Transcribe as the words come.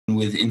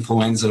with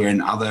influenza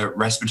and other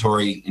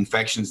respiratory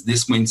infections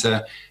this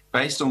winter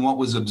based on what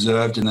was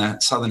observed in the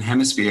Southern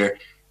Hemisphere?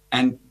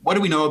 And what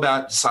do we know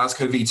about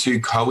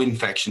SARS-CoV-2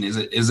 co-infection?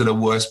 Is it a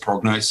worse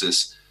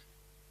prognosis?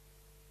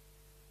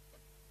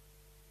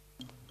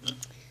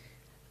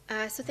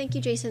 So thank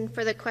you, Jason,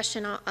 for the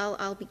question.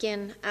 I'll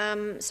begin.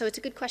 So it's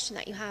a good question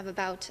that you have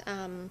about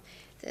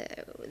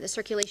the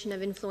circulation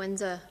of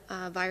influenza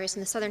virus in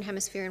the Southern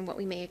Hemisphere and what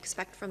we may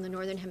expect from the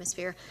Northern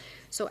Hemisphere.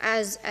 So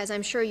as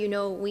I'm sure you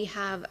know, we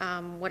have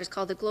what is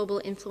called the Global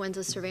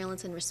Influenza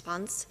Surveillance and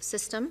Response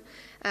System,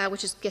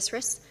 which is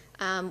GISRIS,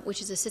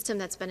 which is a system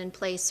that's been in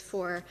place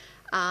for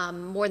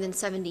more than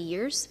 70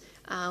 years,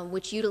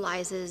 which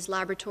utilizes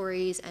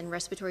laboratories and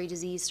respiratory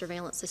disease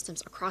surveillance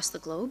systems across the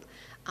globe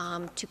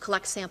to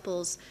collect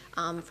samples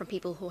from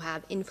people who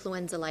have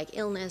influenza-like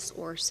illness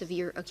or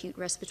severe acute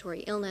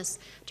respiratory illness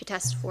to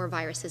test for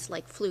viruses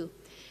like flu.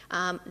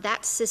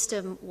 That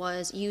system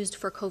was used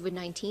for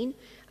COVID-19,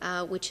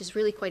 which is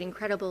really quite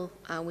incredible,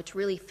 which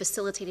really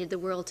facilitated the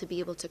world to be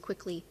able to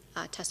quickly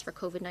test for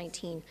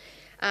COVID-19.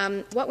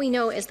 What we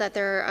know is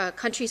that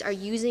countries are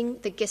using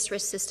the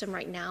GISRIS system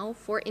right now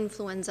for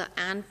influenza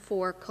and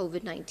for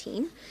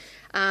COVID-19.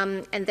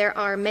 And there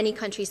are many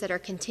countries that are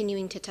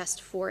continuing to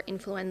test for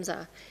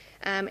influenza.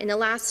 In the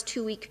last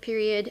 2-week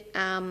period,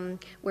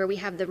 where we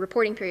have the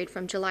reporting period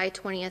from July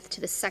 20th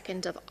to the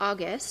 2nd of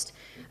August,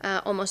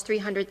 almost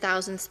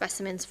 300,000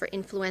 specimens for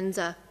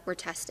influenza were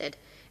tested,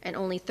 and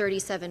only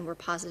 37 were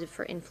positive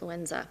for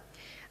influenza.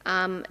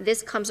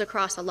 This comes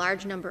across a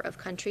large number of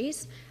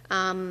countries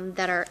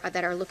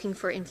that are looking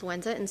for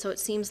influenza, and so it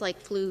seems like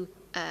flu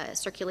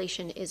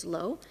circulation is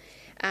low.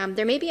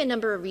 There may be a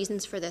number of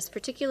reasons for this,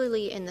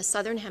 particularly in the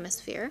Southern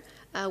Hemisphere,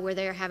 where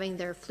they are having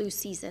their flu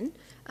season,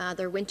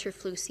 their winter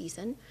flu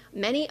season.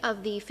 Many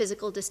of the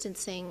physical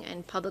distancing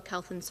and public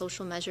health and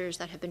social measures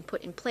that have been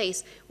put in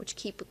place, which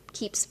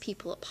keeps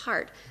people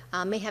apart,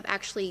 may have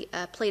actually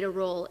played a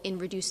role in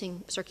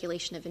reducing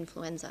circulation of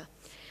influenza.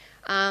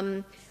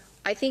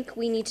 I think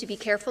we need to be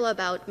careful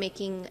about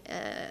making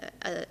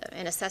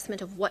an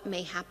assessment of what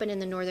may happen in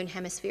the Northern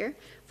Hemisphere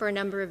for a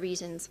number of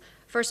reasons.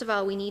 First of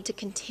all, we need to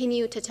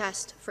continue to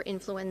test for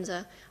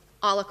influenza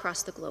all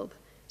across the globe.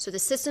 So the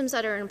systems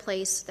that are in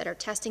place that are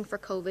testing for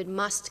COVID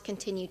must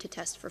continue to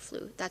test for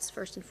flu. That's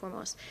first and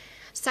foremost.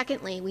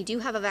 Secondly, we do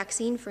have a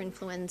vaccine for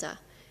influenza.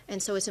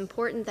 And so it's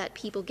important that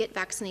people get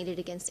vaccinated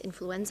against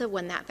influenza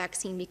when that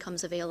vaccine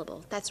becomes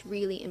available. That's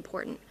really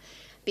important,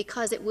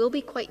 because it will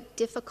be quite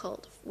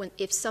difficult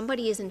if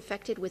somebody is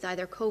infected with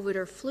either COVID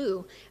or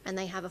flu and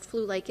they have a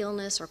flu-like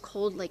illness or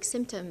cold-like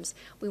symptoms.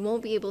 We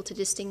won't be able to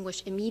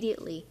distinguish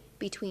immediately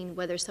between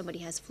whether somebody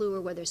has flu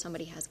or whether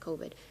somebody has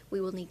COVID. We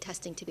will need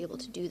testing to be able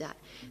to do that.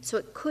 So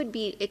it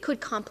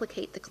could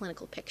complicate the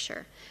clinical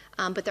picture.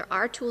 But there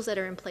are tools that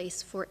are in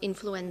place for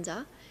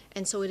influenza,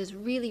 and so it is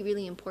really,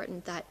 really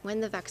important that when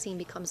the vaccine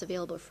becomes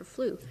available for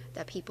flu,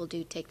 that people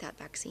do take that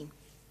vaccine.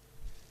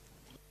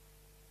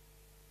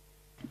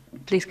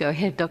 Please go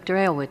ahead, Dr.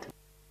 Aylward.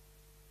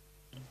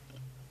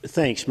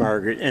 Thanks,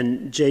 Margaret.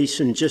 And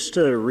Jason, just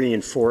to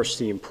reinforce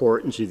the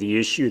importance of the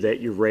issue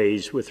that you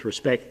raised with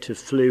respect to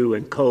flu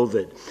and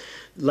COVID.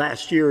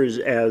 Last year,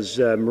 as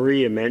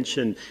Maria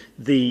mentioned,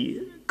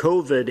 the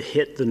COVID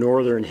hit the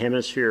Northern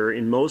Hemisphere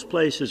in most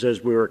places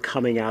as we were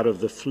coming out of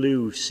the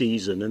flu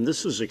season. And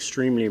this is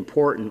extremely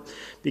important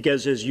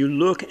because as you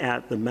look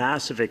at the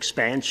massive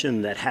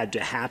expansion that had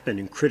to happen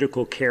in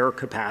critical care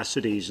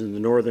capacities in the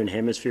Northern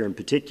Hemisphere in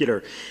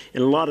particular,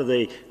 in a lot of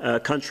the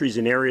countries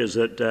and areas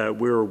that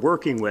we were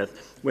working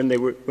with,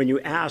 when you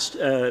asked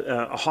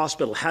a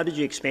hospital, how did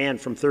you expand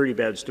from 30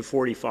 beds to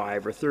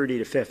 45 or 30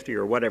 to 50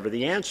 or whatever,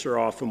 the answer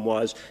often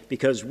was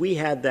because we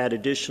had that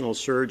additional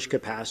surge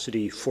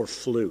capacity for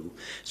flu.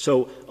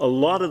 So a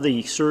lot of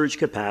the surge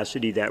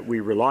capacity that we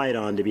relied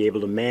on to be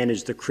able to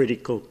manage the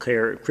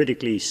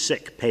critically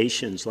sick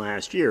patients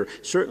last year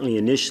certainly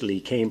initially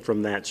came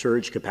from that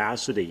surge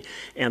capacity.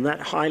 And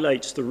that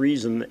highlights the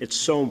reason it's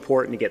so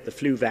important to get the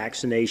flu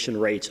vaccination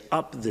rates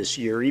up this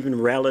year, even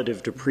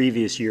relative to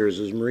previous years,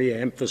 as Maria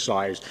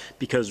emphasized,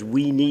 because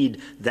we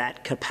need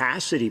that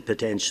capacity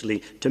potentially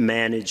to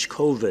manage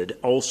COVID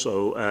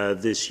also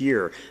this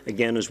year.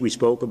 Again, as we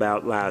spoke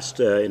about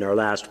in our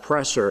last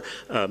presser,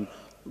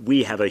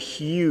 we have a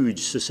huge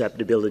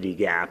susceptibility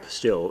gap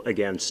still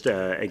against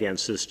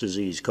this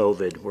disease,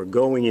 COVID. We're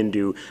going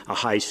into a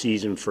high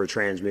season for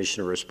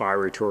transmission of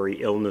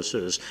respiratory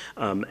illnesses,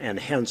 and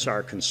hence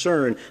our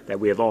concern that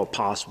we have all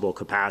possible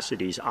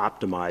capacities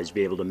optimized to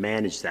be able to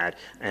manage that.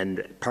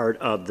 And part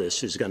of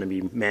this is going to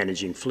be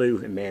managing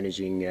flu and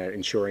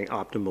ensuring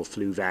optimal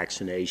flu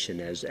vaccination,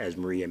 as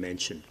Maria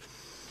mentioned.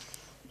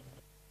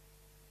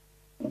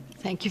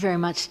 Thank you very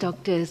much,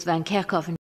 Dr. Van Kerkhoff.